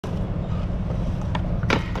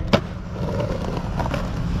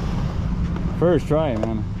First try,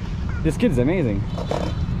 man. This kid's amazing.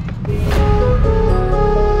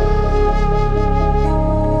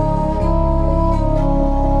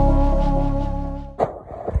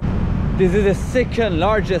 This is the second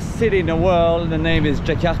largest city in the world. The name is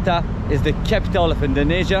Jakarta. It's the capital of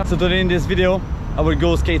Indonesia. So today in this video, I will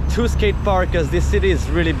go skate to skate park because this city is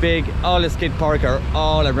really big. All the skate parks are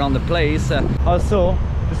all around the place. Also,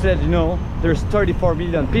 just to let you know, there's 34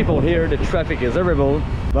 million people here. The traffic is horrible,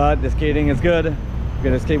 but the skating is good. We're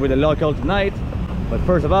gonna skate with the local tonight. But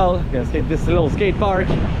first of all, we're gonna skate this little skate park.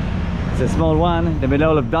 It's a small one in the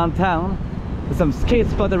middle of downtown. There's some skate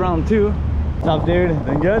spots around too. What's up, dude?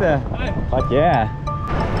 Doing good? Fuck yeah.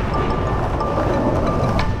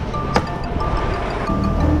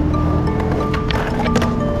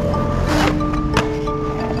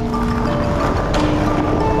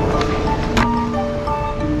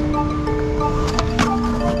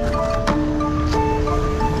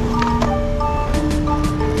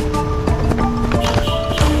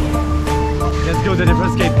 Let's go to the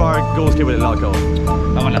different skate park, go skate with the local.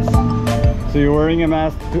 Vámonos. So you're wearing a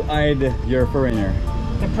mask to hide you're a foreigner.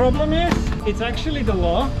 The problem is, it's actually the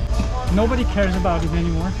law. Nobody cares about it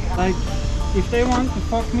anymore. Like, if they want to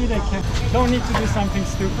fuck me, they can. Don't need to do something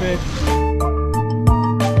stupid.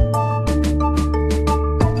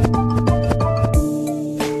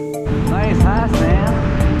 Nice hat, man.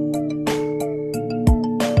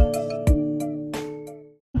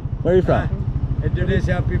 Where are you from?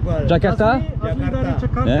 Indonesia people. Jakarta? Jakarta.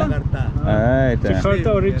 Yeah? Jakarta. Alright.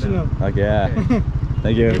 Jakarta original. Okay, yeah.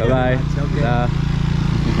 Thank you. Bye bye.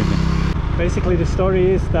 Basically, the story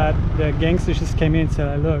is that the gangsters just came in and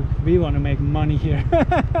said, look, we want to make money here.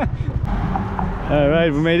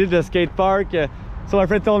 Alright, we made it to the skate park. So my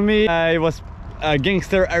friend told me it was a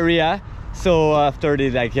gangster area. So after they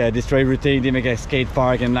destroy everything, they make a skate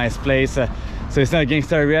park and a nice place. So it's not a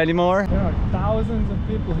gangster area anymore. There are thousands of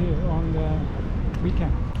people here on the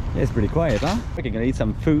weekend. Yeah, it's pretty quiet, huh? We're gonna eat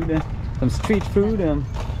some food, some street food.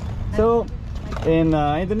 So in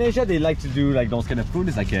Indonesia, they like to do like those kind of food.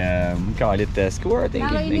 It's like call it skewer, I think.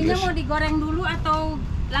 Kalau in ininya English. mau digoreng dulu atau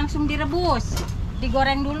langsung direbus?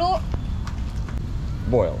 Digoreng dulu,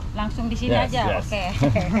 Boil. langsung di sini Yes, aja. yes.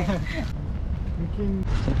 Oke.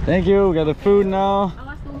 Thank you. We got the food now.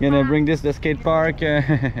 Awas tumpah. Gonna bring this to the skate park.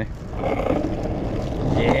 Yeah.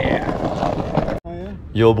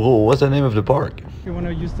 Yo bro, what's the name of the park? If you want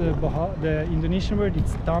to use the Indonesian word,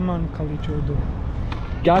 it's Taman Kalijodo.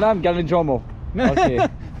 Kalijodo. Okay.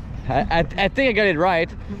 I think I got it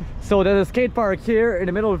right. So there's a skate park here in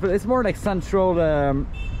the middle of it. It's more like central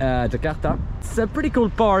Jakarta. It's a pretty cool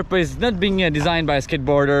park, but it's not being designed by a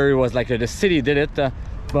skateboarder. It was like the city did it.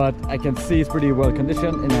 But I can see it's pretty well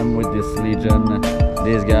conditioned. And I'm with this Legion.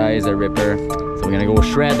 This guy is a ripper. So we're gonna go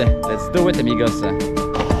shred. Let's do it, amigos.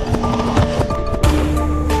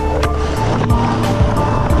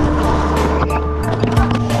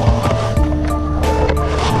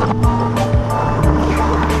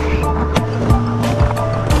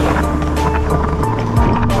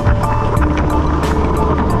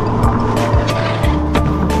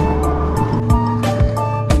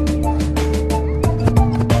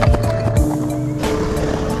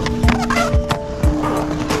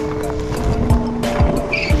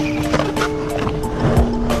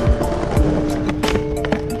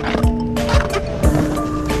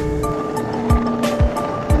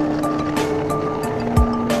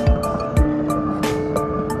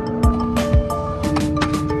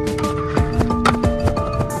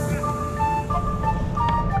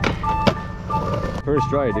 First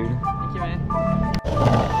try, dude. Thank you, man.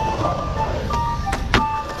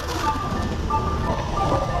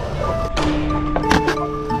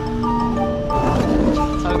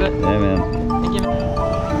 So good. Yeah, man. Thank you, man.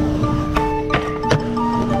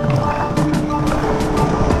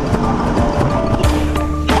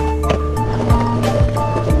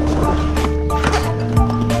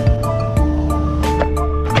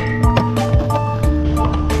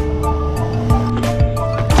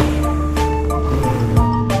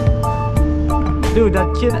 Dude,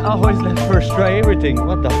 that kid always let first try everything.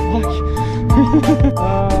 What the fuck?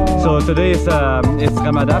 So today is it's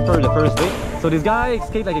Ramadan for the first day. So this guy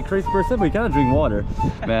skate like a crazy person, but he cannot drink water.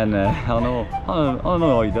 Man, I don't know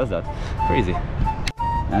how he does that. Crazy.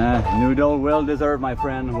 Noodle, well deserved, my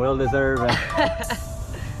friend. Well deserved.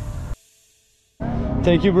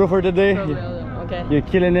 Thank you, bro, for today. Okay. You're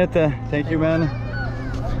killing it. Thank you, man.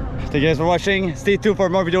 Thank you guys for watching. Stay tuned for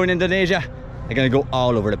more video in Indonesia. They're gonna go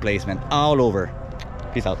all over the place, man. All over.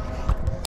 Peace out.